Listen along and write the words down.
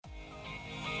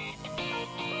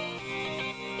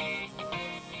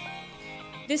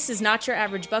This is Not Your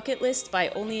Average Bucket List by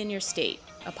Only in Your State,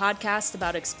 a podcast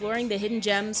about exploring the hidden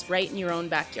gems right in your own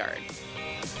backyard.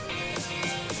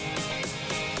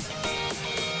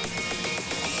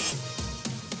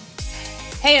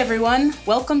 Hey everyone,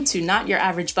 welcome to Not Your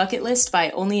Average Bucket List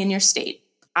by Only in Your State.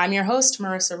 I'm your host,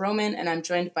 Marissa Roman, and I'm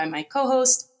joined by my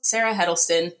co-host, Sarah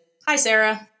Hedelston. Hi,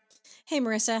 Sarah. Hey,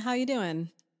 Marissa, how you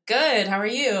doing? Good, how are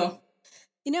you?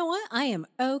 You know what? I am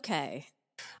okay.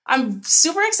 I'm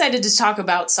super excited to talk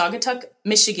about Saugatuck,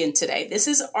 Michigan today. This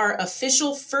is our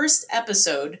official first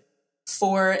episode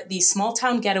for the Small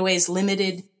Town Getaways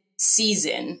limited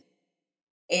season.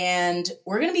 And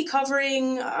we're going to be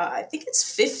covering, I think it's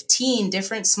 15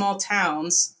 different small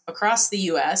towns across the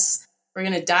U.S. We're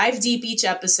going to dive deep each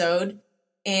episode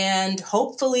and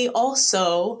hopefully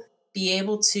also be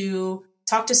able to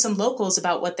talk to some locals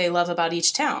about what they love about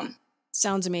each town.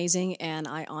 Sounds amazing, and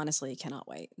I honestly cannot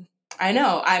wait. I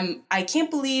know. I can't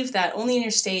believe that Only in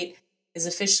Your State is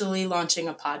officially launching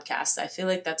a podcast. I feel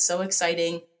like that's so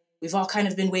exciting. We've all kind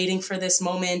of been waiting for this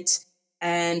moment,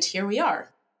 and here we are.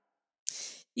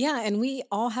 Yeah, and we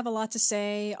all have a lot to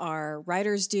say. Our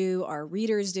writers do, our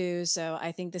readers do. So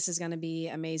I think this is going to be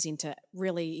amazing to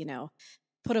really,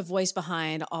 put a voice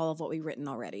behind all of what we've written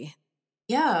already.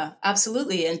 Yeah,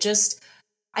 absolutely. And just,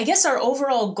 I guess our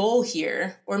overall goal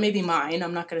here, or maybe mine,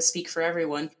 I'm not going to speak for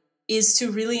everyone, is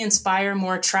to really inspire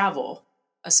more travel,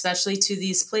 especially to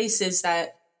these places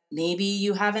that maybe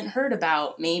you haven't heard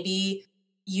about. Maybe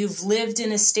you've lived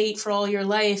in a state for all your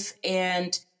life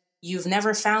and you've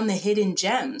never found the hidden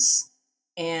gems.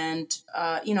 And,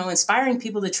 inspiring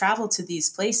people to travel to these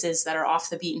places that are off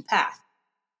the beaten path.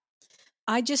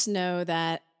 I just know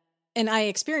that, and I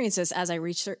experienced this as I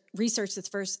researched this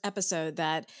first episode,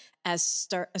 that as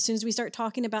soon as we start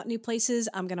talking about new places,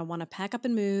 I'm going to want to pack up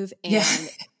and move. And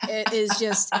it is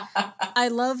just, I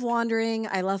love wandering.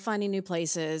 I love finding new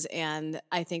places. And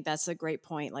I think that's a great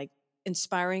point. Like,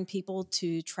 inspiring people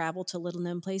to travel to little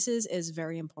known places is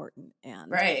very important.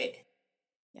 And right.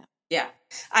 Yeah. Yeah.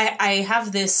 I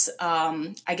have this,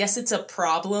 I guess it's a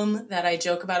problem that I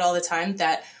joke about all the time,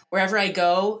 that wherever I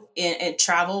go in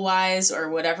travel wise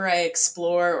or whatever I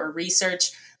explore or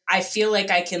research, I feel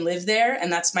like I can live there.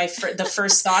 And that's the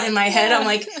first thought in my head. I'm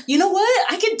like, you know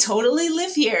what? I could totally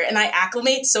live here. And I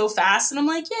acclimate so fast. And I'm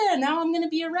like, yeah, now I'm going to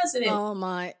be a resident. Oh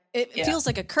my. It feels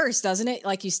like a curse, doesn't it?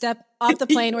 Like you step off the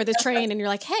plane or the train and you're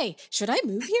like, hey, should I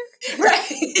move here? Right.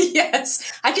 Yes.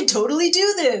 I could totally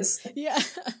do this. Yeah.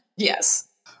 Yes.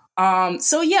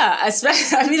 Especially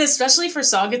for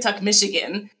Saugatuck,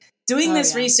 Michigan, doing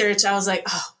this research, I was like,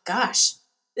 oh gosh,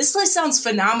 this place sounds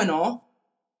phenomenal.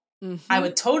 Mm-hmm. I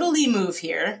would totally move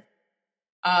here.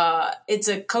 It's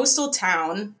a coastal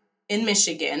town in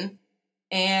Michigan.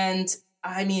 And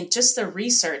I mean, just the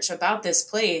research about this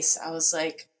place, I was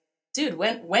like, dude,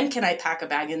 when can I pack a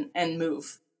bag and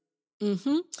move?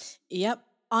 Mm-hmm. Yep.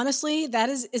 Honestly,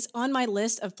 it's on my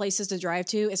list of places to drive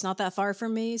to. It's not that far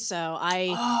from me, so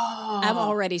I'm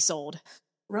already sold.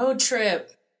 Road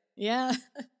trip. Yeah.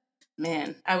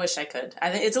 Man, I wish I could. I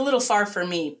think it's a little far for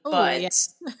me, but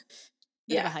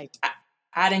yeah,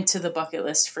 adding to the bucket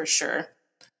list for sure.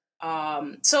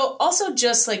 So also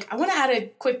just like, I want to add a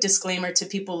quick disclaimer to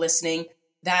people listening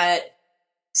that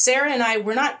Sarah and I,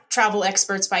 we're not travel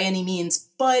experts by any means,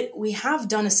 but we have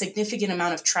done a significant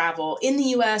amount of travel in the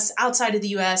U.S., outside of the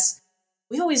U.S.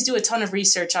 We always do a ton of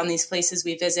research on these places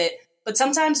we visit, but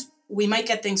sometimes we might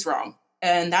get things wrong,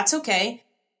 and that's okay.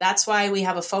 That's why we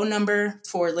have a phone number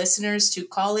for listeners to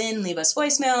call in, leave us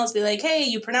voicemails, be like, hey,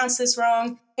 you pronounced this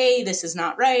wrong. Hey, this is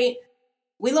not right.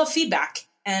 We love feedback,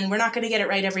 and we're not going to get it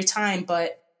right every time,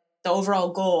 but the overall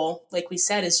goal, like we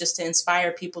said, is just to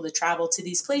inspire people to travel to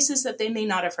these places that they may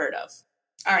not have heard of.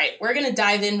 All right, we're going to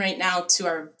dive in right now to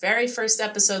our very first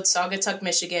episode, Saugatuck,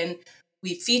 Michigan.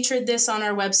 We featured this on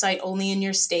our website, Only in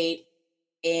Your State,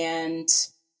 and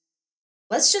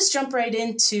let's just jump right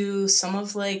into some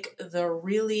of like the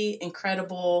really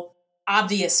incredible,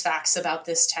 obvious facts about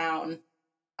this town.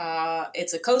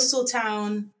 It's a coastal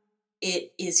town.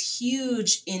 It is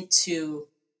huge into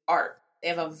art. They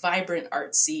have a vibrant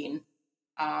art scene.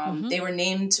 They were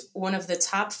named one of the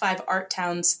top 5 art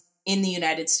towns in the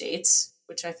United States,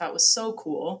 which I thought was so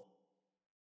cool.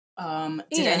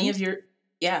 Did any of your...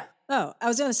 Yeah. Oh, I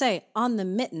was going to say, on the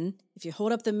mitten, if you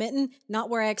hold up the mitten,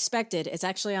 not where I expected. It's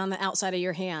actually on the outside of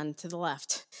your hand to the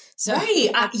left. So,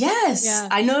 right. Yes. Yeah.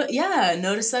 I know. Yeah.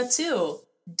 Notice that too.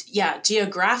 Yeah.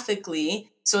 Geographically.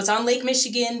 So it's on Lake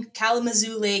Michigan,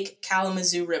 Kalamazoo Lake,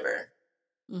 Kalamazoo River.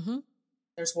 Mm-hmm.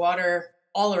 There's water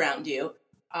all around you.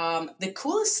 The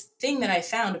coolest thing that I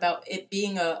found about it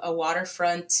being a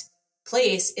waterfront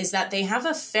place is that they have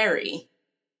a ferry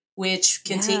which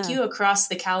can take you across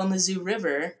the Kalamazoo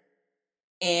River.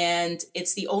 And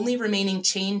it's the only remaining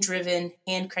chain-driven,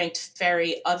 hand-cranked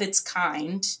ferry of its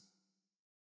kind.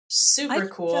 Super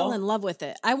cool. I fell in love with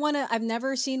it. I've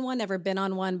never seen one, never been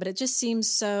on one, but it just seems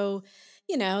so,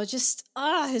 just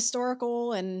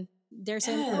historical and dare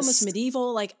say almost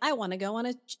medieval. Like, I want to go on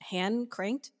a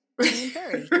hand-cranked chain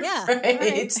ferry. Yeah.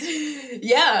 Right.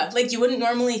 Yeah. Like, you wouldn't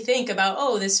normally think about,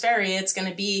 oh, this ferry, it's going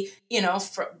to be,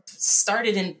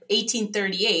 started in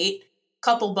 1838,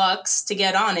 couple bucks to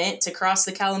get on it to cross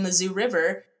the Kalamazoo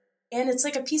River. And it's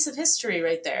like a piece of history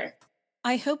right there.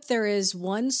 I hope there is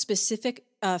one specific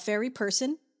ferry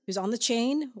person who's on the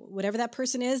chain, whatever that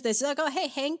person is. They say, like, oh, hey,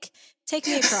 Hank, take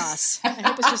me across. I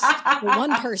hope it's just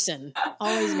one person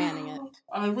always manning it.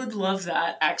 I would love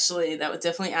that, actually. That would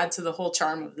definitely add to the whole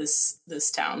charm of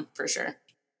this town, for sure.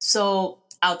 So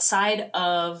outside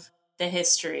of the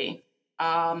history,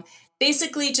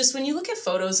 basically just when you look at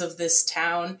photos of this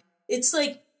town, it's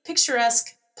like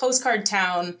picturesque postcard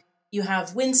town. You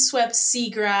have windswept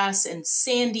seagrass and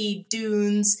sandy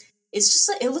dunes. It's just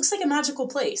like, it looks like a magical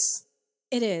place.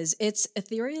 It is. It's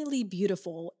ethereally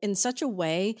beautiful in such a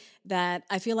way that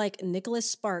I feel like Nicholas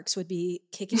Sparks would be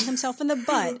kicking himself in the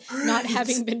butt, right, not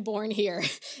having been born here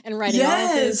and writing all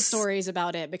of his stories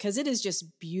about it, because it is just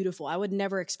beautiful. I would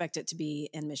never expect it to be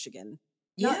in Michigan.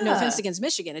 No offense against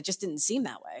Michigan. It just didn't seem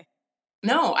that way.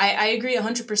 No, I agree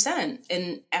 100%.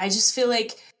 And I just feel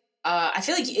like,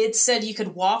 it said you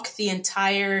could walk the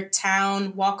entire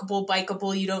town, walkable,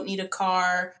 bikeable. You don't need a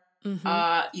car.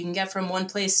 Mm-hmm. You can get from one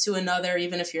place to another,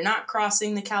 even if you're not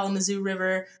crossing the Kalamazoo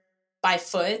River by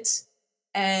foot.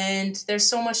 And there's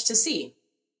so much to see.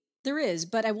 There is,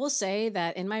 but I will say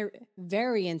that in my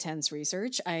very intense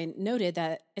research, I noted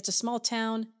that it's a small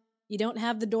town. You don't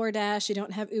have the DoorDash. You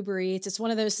don't have Uber Eats. It's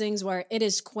one of those things where it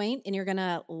is quaint and you're going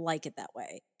to like it that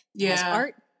way. It has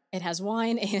art, it has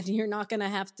wine, and you're not going to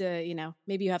have to,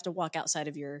 maybe you have to walk outside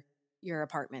of your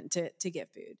apartment to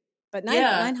get food. But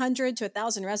 900 to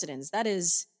 1,000 residents, that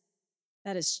is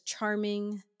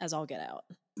charming as all get out.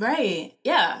 Right.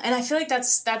 Yeah. And I feel like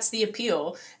that's the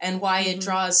appeal and why it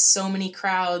draws so many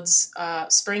crowds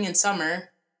spring and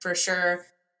summer, for sure,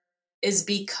 is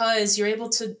because you're able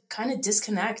to kind of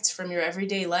disconnect from your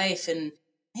everyday life and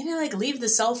maybe like leave the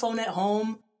cell phone at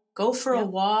home, go for a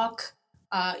walk,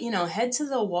 head to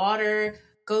the water,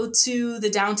 go to the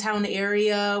downtown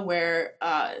area where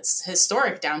it's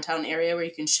historic downtown area where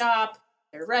you can shop.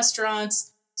 There are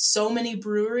restaurants, so many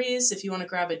breweries if you want to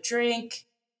grab a drink,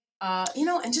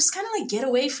 and just kind of like get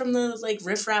away from the like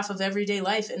riffraff of everyday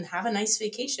life and have a nice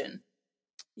vacation.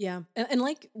 Yeah. And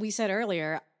like we said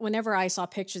earlier, whenever I saw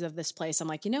pictures of this place, I'm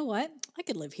like, you know what? I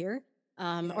could live here.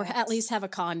 Or at least have a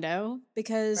condo,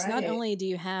 because not only do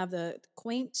you have the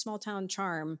quaint small town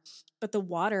charm, but the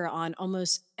water on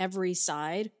almost every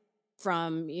side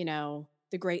from,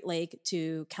 the Great Lake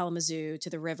to Kalamazoo to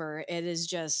the river. It is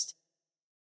just,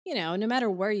 no matter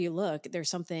where you look, there's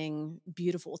something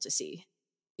beautiful to see.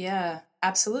 Yeah,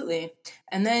 absolutely.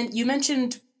 And then you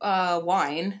mentioned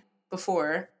wine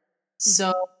before.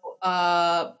 So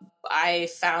I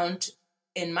found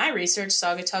in my research,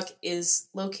 Saugatuck is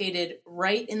located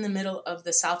right in the middle of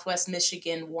the Southwest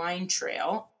Michigan Wine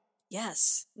Trail.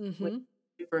 Yes. Which is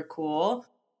super cool.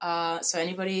 So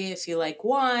anybody, if you like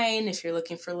wine, if you're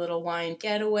looking for a little wine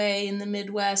getaway in the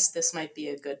Midwest, this might be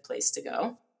a good place to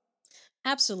go.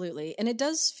 Absolutely. And it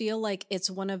does feel like it's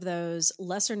one of those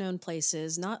lesser known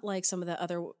places, not like some of the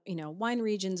other, wine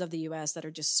regions of the US that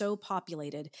are just so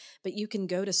populated, but you can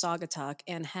go to Saugatuck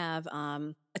and have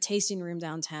a tasting room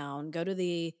downtown, go to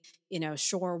the,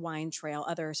 Shore Wine Trail,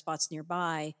 other spots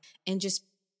nearby, and just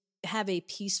have a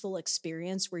peaceful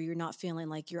experience where you're not feeling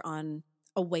like you're on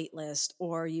a wait list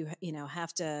or you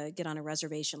have to get on a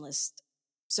reservation list.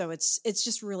 So it's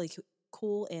just really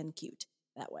cool and cute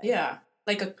that way. Yeah.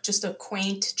 Like just a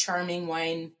quaint, charming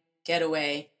wine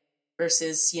getaway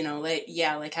versus,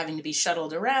 like having to be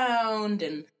shuttled around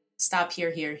and stop here.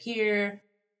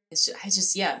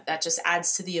 That just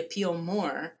adds to the appeal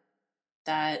more.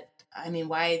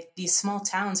 Why these small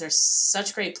towns are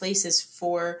such great places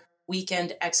for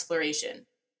weekend exploration.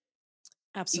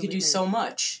 Absolutely. You could do so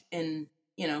much in,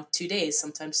 2 days,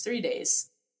 sometimes 3 days.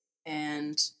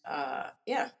 And I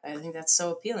think that's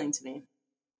so appealing to me.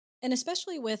 And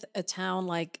especially with a town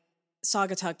like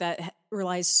Saugatuck that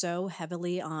relies so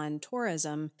heavily on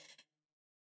tourism,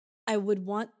 I would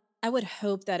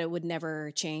hope that it would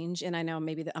never change. And I know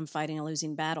maybe that I'm fighting a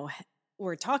losing battle.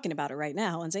 We're talking about it right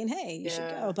now and saying, hey, you should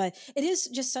go. But it is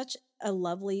just such a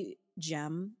lovely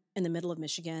gem in the middle of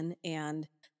Michigan. And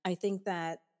I think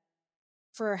that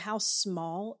for how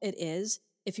small it is,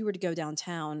 if you were to go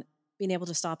downtown, being able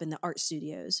to stop in the art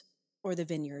studios or the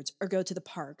vineyards or go to the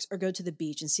parks or go to the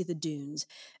beach and see the dunes.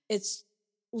 It's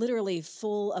literally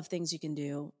full of things you can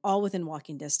do all within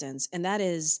walking distance. And that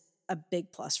is a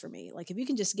big plus for me. Like if you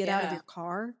can just get out of your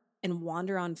car and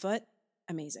wander on foot,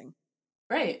 amazing.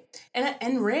 Right.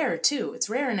 And rare too. It's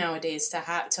rare nowadays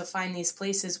to find these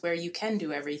places where you can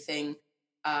do everything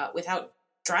without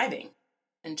driving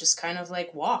and just kind of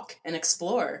like walk and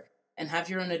explore and have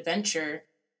your own adventure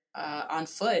on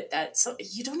foot.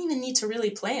 You don't even need to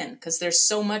really plan because there's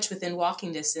so much within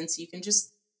walking distance. You can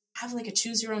just have like a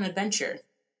choose your own adventure.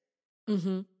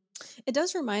 Mm-hmm. It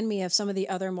does remind me of some of the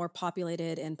other more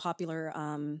populated and popular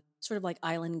sort of like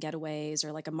island getaways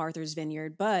or like a Martha's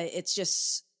Vineyard, but it's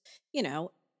just, you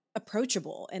know,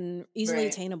 approachable and easily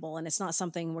Right. attainable. And it's not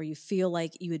something where you feel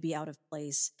like you would be out of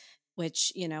place,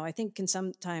 which, you know, I think can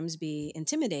sometimes be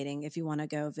intimidating if you want to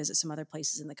go visit some other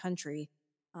places in the country.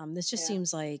 This just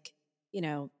seems like, you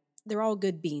know, they're all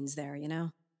good beans there, you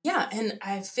know? Yeah. And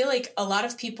I feel like a lot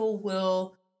of people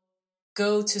will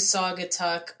go to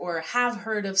Saugatuck or have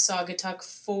heard of Saugatuck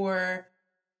for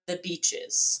the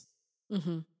beaches.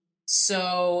 Mm-hmm.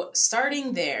 So,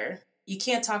 starting there, you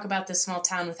can't talk about this small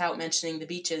town without mentioning the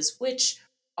beaches, which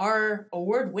are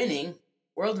award winning,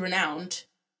 world renowned.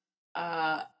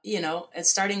 And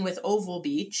starting with Oval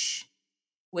Beach,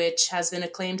 which has been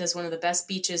acclaimed as one of the best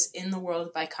beaches in the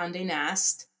world by Condé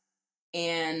Nast,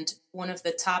 and one of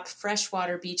the top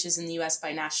freshwater beaches in the US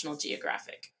by National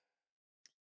Geographic.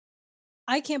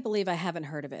 I can't believe I haven't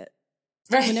heard of it.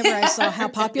 Right. Whenever I saw how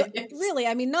popular, really,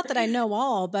 I mean, not that I know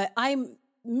all, but I'm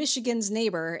Michigan's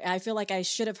neighbor. I feel like I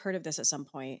should have heard of this at some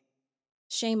point.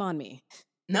 Shame on me.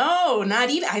 No, not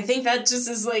even. I think that just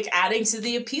is like adding to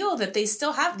the appeal that they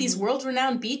still have these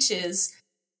world-renowned beaches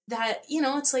that,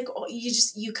 it's like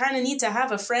you kind of need to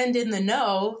have a friend in the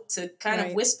know to kind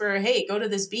of whisper, hey, go to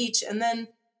this beach. And then,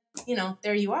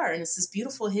 there you are. And it's this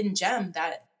beautiful hidden gem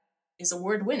that is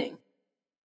award-winning.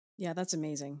 Yeah, that's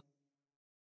amazing.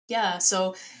 Yeah.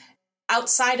 So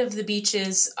outside of the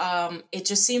beaches, it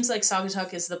just seems like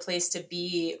Saugatuck is the place to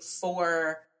be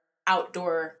for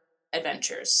outdoor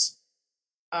adventures.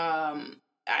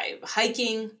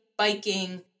 Hiking,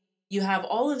 biking. You have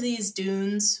all of these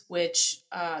dunes, which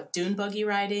dune buggy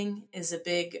riding is a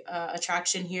big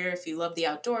attraction here. If you love the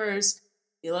outdoors,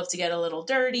 you love to get a little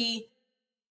dirty,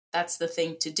 that's the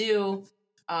thing to do.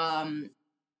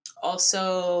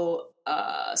 Also,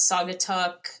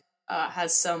 Saugatuck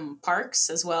has some parks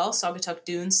as well. Saugatuck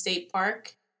Dunes State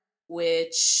Park,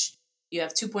 which you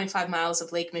have 2.5 miles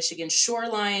of Lake Michigan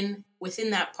shoreline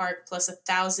within that park, plus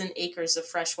 1,000 acres of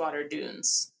freshwater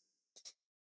dunes.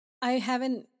 I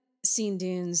haven't seen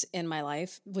dunes in my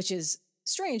life, which is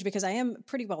strange because I am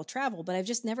pretty well traveled, but I've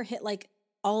just never hit like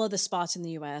all of the spots in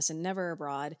the US and never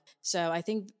abroad. So I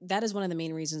think that is one of the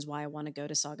main reasons why I want to go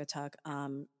to Saugatuck.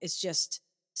 It's just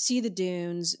see the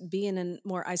dunes, be in a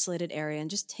more isolated area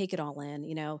and just take it all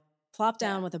in, plop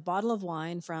down with a bottle of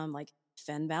wine from like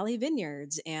Fen Valley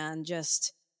Vineyards and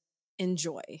just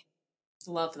enjoy.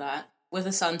 Love that. With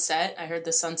a sunset. I heard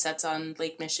the sunsets on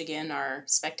Lake Michigan are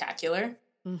spectacular.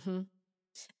 Mm-hmm.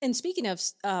 And speaking of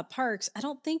parks, I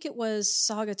don't think it was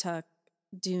Saugatuck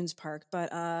Dunes Park, but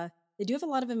they do have a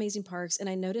lot of amazing parks. And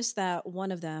I noticed that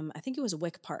one of them, I think it was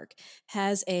Wick Park,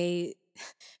 has a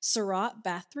Seurat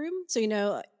bathroom.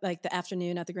 So, like the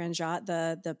afternoon at the Grand Jatte,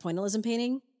 the pointillism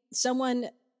painting, someone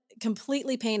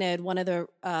completely painted one of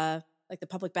the like the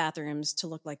public bathrooms to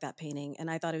look like that painting.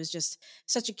 And I thought it was just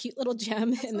such a cute little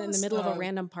gem in the middle of a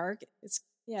random park. It's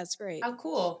great. How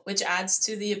cool, which adds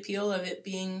to the appeal of it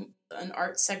being an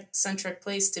art-centric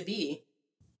place to be.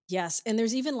 Yes, and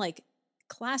there's even like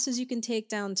classes you can take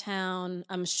downtown.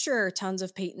 I'm sure tons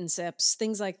of paint and sips,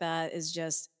 things like that is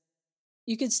just,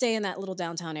 you could stay in that little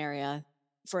downtown area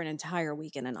for an entire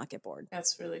weekend and not get bored.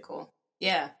 That's really cool.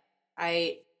 Yeah.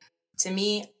 To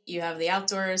me, you have the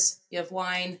outdoors, you have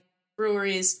wine,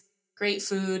 breweries, great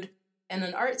food, and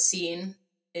an art scene.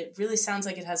 It really sounds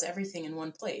like it has everything in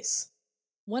one place.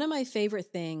 One of my favorite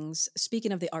things,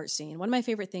 speaking of the art scene, one of my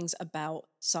favorite things about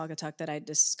Saugatuck that I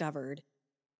discovered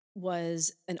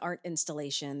was an art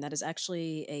installation that is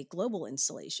actually a global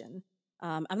installation.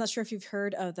 I'm not sure if you've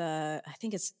heard of I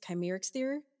think it's Chimeric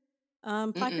Theater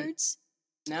placards.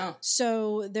 No.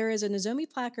 So there is a Nozomi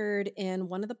placard in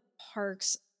one of the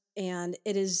parks, and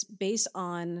it is based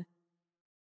on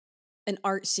an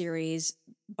art series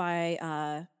by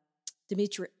I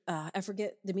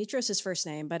forget Dimitrios' first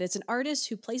name, but it's an artist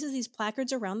who places these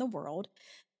placards around the world.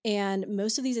 And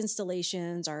most of these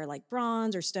installations are like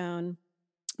bronze or stone,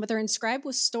 but they're inscribed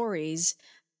with stories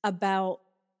about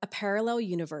a parallel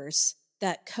universe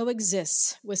that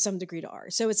coexists with some degree to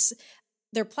ours. So it's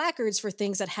they're placards for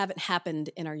things that haven't happened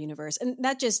in our universe. And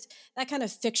that kind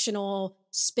of fictional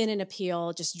spin and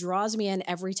appeal just draws me in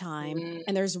every time.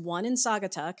 And there's one in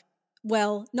Saugatuck.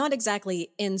 Well, not exactly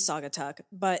in Saugatuck,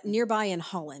 but nearby in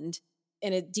Holland.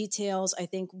 And it details, I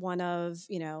think, one of,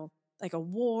 like a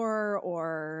war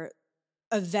or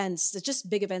events, just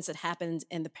big events that happened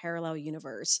in the parallel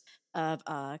universe of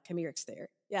Chimerics there.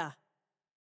 Yeah.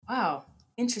 Wow.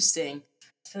 Interesting.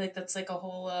 I feel like that's like a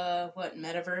whole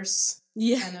metaverse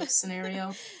kind of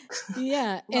scenario.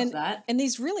 Yeah. Love that. And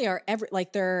these really are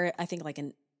they're, I think, like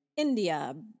in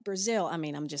India, Brazil. I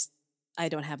mean, I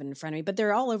don't have it in front of me, but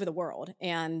they're all over the world.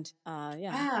 And Wow.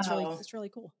 it's really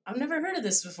cool. I've never heard of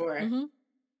this before. Mm-hmm.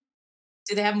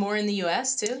 Do they have more in the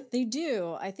US too? They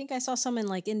do. I think I saw some in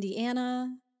like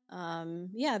Indiana.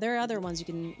 Yeah, there are other ones you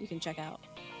can check out.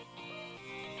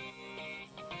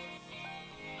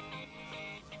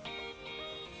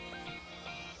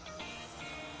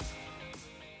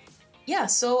 Yeah,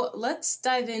 so let's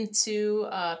dive into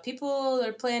people that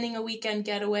are planning a weekend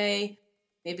getaway.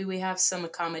 Maybe we have some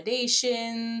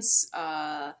accommodations,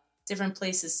 different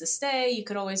places to stay. You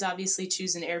could always obviously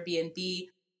choose an Airbnb,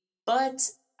 but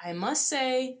I must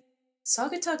say,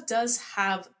 Saugatuck does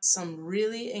have some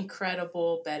really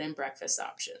incredible bed and breakfast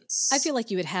options. I feel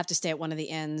like you would have to stay at one of the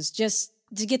inns just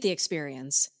to get the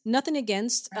experience. Nothing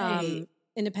against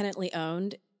independently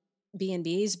owned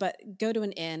B&Bs, but go to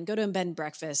an inn, go to a bed and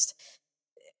breakfast.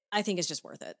 I think it's just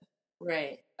worth it.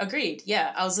 Right. Agreed.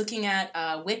 Yeah. I was looking at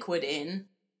Wickwood Inn,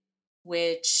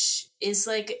 which is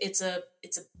like it's a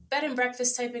bed and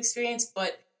breakfast type experience,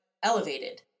 but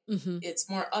elevated. Mm-hmm. It's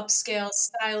more upscale,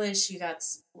 stylish. You got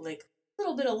like a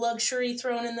little bit of luxury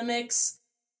thrown in the mix,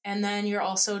 and then you're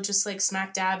also just like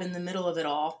smack dab in the middle of it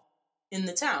all in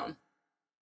the town.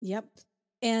 Yep.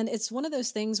 And it's one of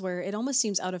those things where it almost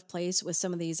seems out of place with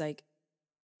some of these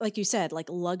like you said, like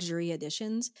luxury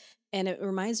editions. And it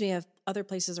reminds me of other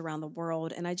places around the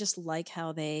world. And I just like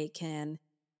how they can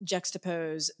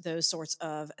juxtapose those sorts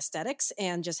of aesthetics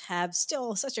and just have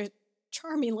still such a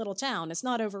charming little town. It's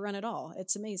not overrun at all.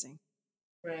 It's amazing.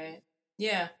 Right.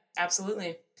 Yeah,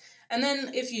 absolutely. And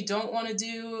then if you don't want to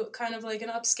do kind of like an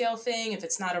upscale thing, if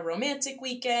it's not a romantic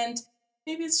weekend,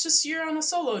 maybe it's just you're on a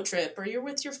solo trip or you're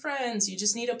with your friends, you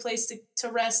just need a place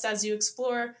to rest as you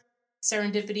explore.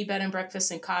 Serendipity Bed and Breakfast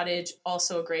and Cottage,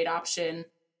 also a great option.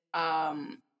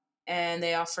 And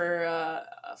they offer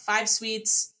 5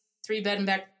 suites, 3 bed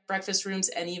and breakfast rooms,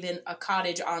 and even a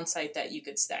cottage on site that you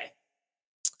could stay.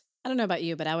 I don't know about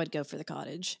you, but I would go for the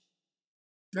cottage.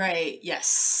 Right.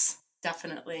 Yes.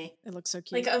 Definitely. It looks so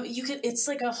cute. Like it's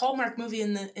like a Hallmark movie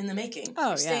in the making. Oh,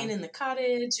 you're staying in the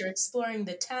cottage, you're exploring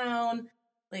the town.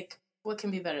 Like, what can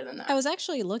be better than that? I was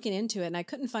actually looking into it and I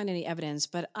couldn't find any evidence,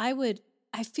 but I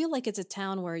feel like it's a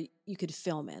town where you could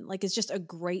film in. Like, it's just a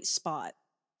great spot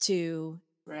to,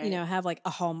 have like a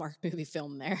Hallmark movie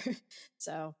film there.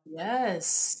 So.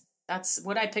 Yes. That's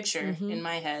what I picture in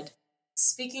my head.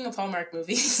 Speaking of Hallmark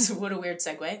movies, what a weird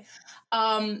segue.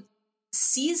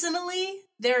 Seasonally,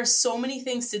 there are so many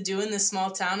things to do in this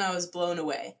small town. I was blown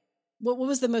away. What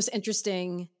was the most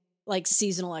interesting like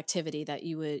seasonal activity that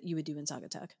you would do in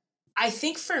Saugatuck? I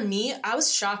think for me, I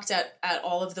was shocked at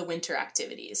all of the winter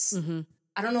activities. Mm-hmm.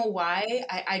 I don't know why.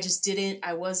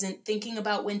 I wasn't thinking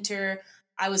about winter.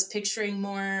 I was picturing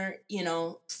more,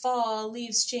 fall,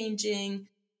 leaves changing,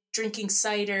 drinking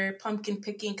cider, pumpkin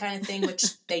picking kind of thing, which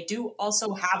they do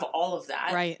also have all of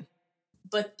that. Right.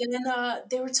 But then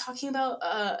they were talking about,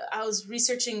 I was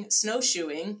researching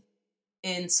snowshoeing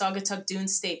in Saugatuck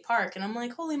Dunes State Park, and I'm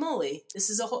like, holy moly,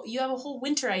 you have a whole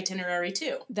winter itinerary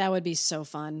too. That would be so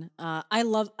fun. I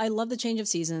love the change of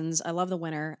seasons. I love the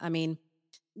winter. I mean,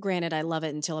 granted, I love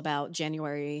it until about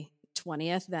January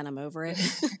 20th, then I'm over it.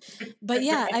 But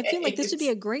yeah, right. I feel like this would be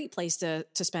a great place to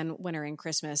spend winter and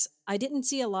Christmas. I didn't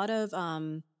see a lot of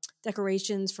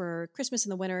decorations for Christmas in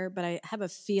the winter, but I have a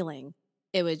feeling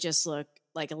it would just look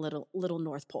like a little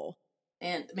North Pole.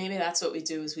 And maybe that's what we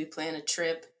do is we plan a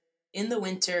trip in the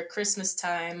winter, Christmas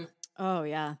time. Oh,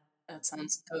 yeah. That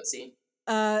sounds cozy.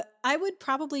 I would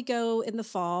probably go in the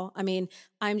fall. I mean,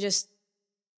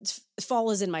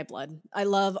 fall is in my blood. I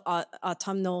love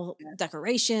autumnal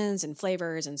decorations and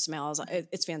flavors and smells.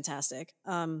 It's fantastic.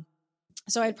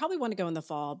 So I'd probably want to go in the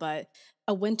fall, but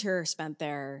a winter spent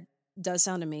there does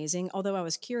sound amazing. Although I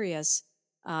was curious,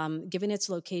 given its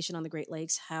location on the Great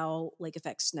Lakes, how lake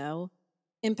effect snow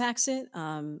impacts it.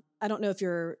 I don't know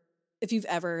if you've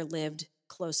ever lived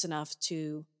close enough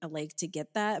to a lake to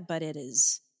get that, but it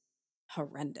is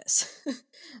horrendous.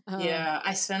 Yeah,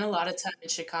 I spent a lot of time in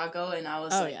Chicago and I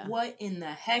was what in the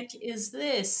heck is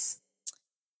this?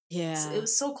 Yeah. It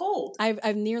was so cold.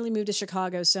 I've nearly moved to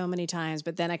Chicago so many times,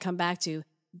 but then I come back to,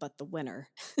 but the winter.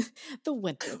 The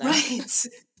winter there. Right.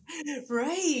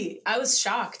 Right. I was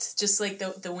shocked, just like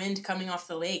the wind coming off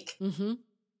the lake. Mm-hmm.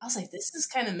 I was like, this is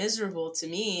kind of miserable to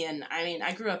me. And I mean,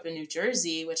 I grew up in New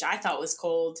Jersey, which I thought was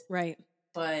cold. Right.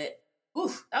 But,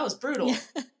 oof, that was brutal.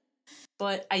 Yeah.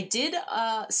 But I did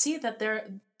see that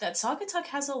Saugatuck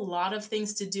has a lot of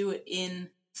things to do in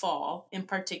fall, in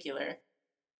particular.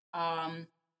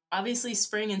 Obviously,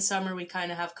 spring and summer we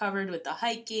kind of have covered with the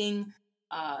hiking,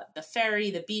 the ferry,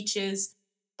 the beaches.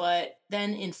 But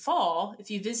then in fall,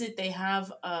 if you visit, they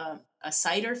have a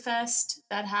cider fest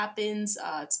that happens.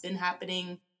 It's been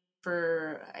happening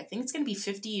for, I think it's going to be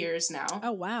 50 years now.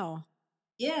 Oh, wow.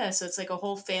 Yeah, so it's like a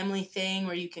whole family thing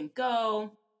where you can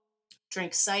go,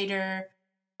 drink cider,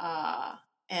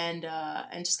 and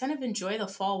just kind of enjoy the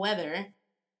fall weather,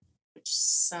 which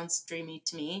sounds dreamy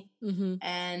to me. Mm-hmm.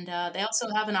 And they also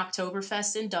have an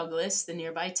Oktoberfest in Douglas, the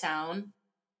nearby town,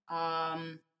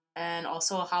 and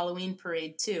also a Halloween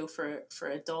parade too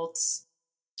for adults.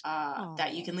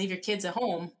 That you can leave your kids at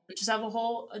home and just have a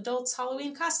whole adults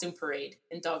Halloween costume parade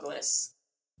in Douglas.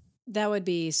 That would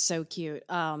be so cute.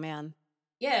 Oh man.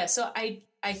 Yeah, so I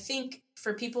think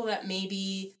for people that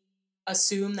maybe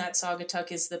assume that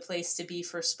Saugatuck is the place to be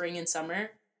for spring and summer,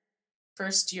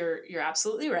 first, you're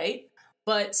absolutely right.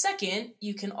 But second,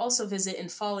 you can also visit in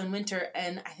fall and winter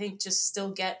and I think just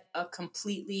still get a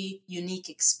completely unique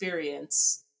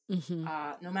experience, Mm-hmm.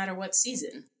 No matter what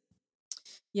season.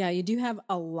 Yeah, you do have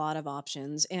a lot of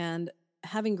options. And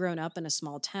having grown up in a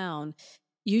small town,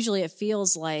 usually it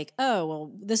feels like, oh,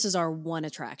 well, this is our one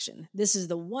attraction. This is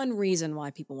the one reason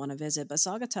why people want to visit. But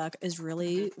Saugatuck is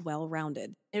really well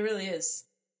rounded. It really is.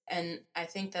 And I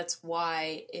think that's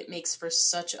why it makes for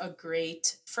such a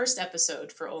great first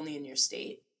episode for Only in Your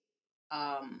State.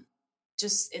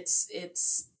 Just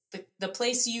it's the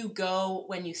place you go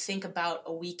when you think about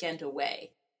a weekend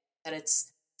away. That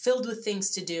it's filled with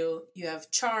things to do. You have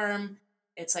charm.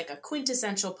 It's like a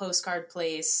quintessential postcard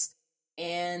place.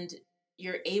 And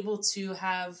you're able to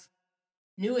have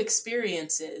new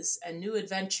experiences and new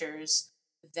adventures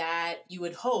that you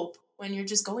would hope when you're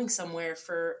just going somewhere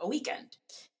for a weekend.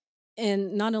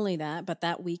 And not only that, but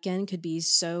that weekend could be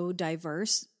so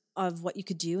diverse of what you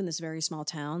could do in this very small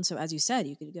town. So as you said,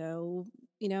 you could go,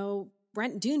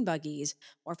 rent dune buggies,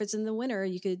 or if it's in the winter,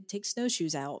 you could take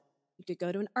snowshoes out. You could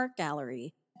go to an art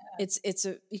gallery. Yeah.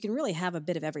 You can really have a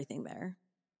bit of everything there.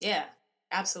 Yeah,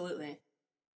 absolutely.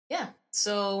 Yeah.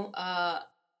 So,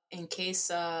 in case,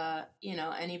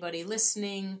 anybody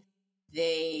listening,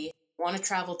 they want to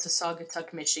travel to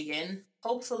Saugatuck, Michigan,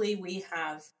 hopefully we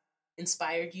have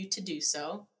inspired you to do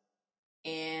so.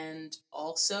 And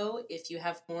also, if you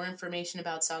have more information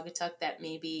about Saugatuck that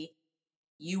maybe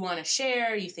you want to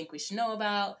share, you think we should know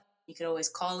about, you could always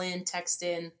call in, text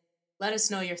in, let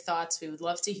us know your thoughts. We would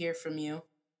love to hear from you.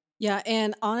 Yeah,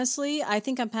 and honestly, I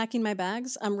think I'm packing my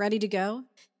bags. I'm ready to go.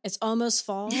 It's almost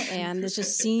fall, and this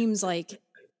just seems like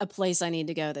a place I need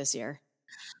to go this year.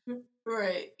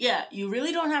 Right. Yeah, you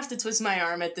really don't have to twist my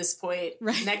arm at this point.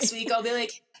 Right. Next week, I'll be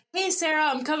like, hey, Sarah,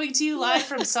 I'm coming to you live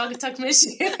from Saugatuck,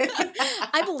 Michigan.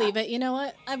 I believe it. You know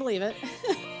what? I believe it.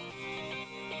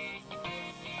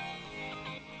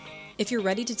 If you're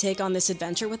ready to take on this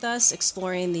adventure with us,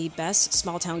 exploring the best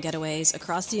small-town getaways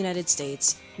across the United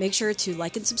States, make sure to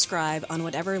like and subscribe on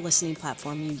whatever listening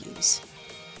platform you use.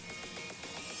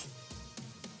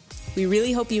 We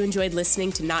really hope you enjoyed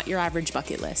listening to Not Your Average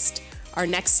Bucket List. Our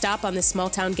next stop on this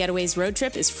small-town getaways road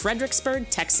trip is Fredericksburg,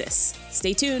 Texas.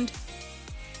 Stay tuned.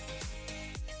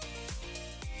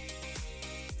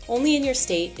 Only in Your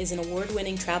State is an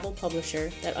award-winning travel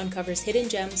publisher that uncovers hidden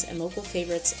gems and local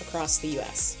favorites across the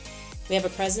U.S. We have a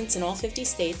presence in all 50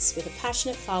 states with a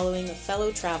passionate following of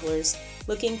fellow travelers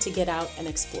looking to get out and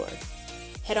explore.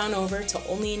 Head on over to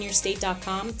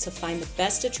onlyinyourstate.com to find the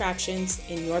best attractions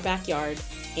in your backyard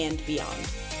and beyond.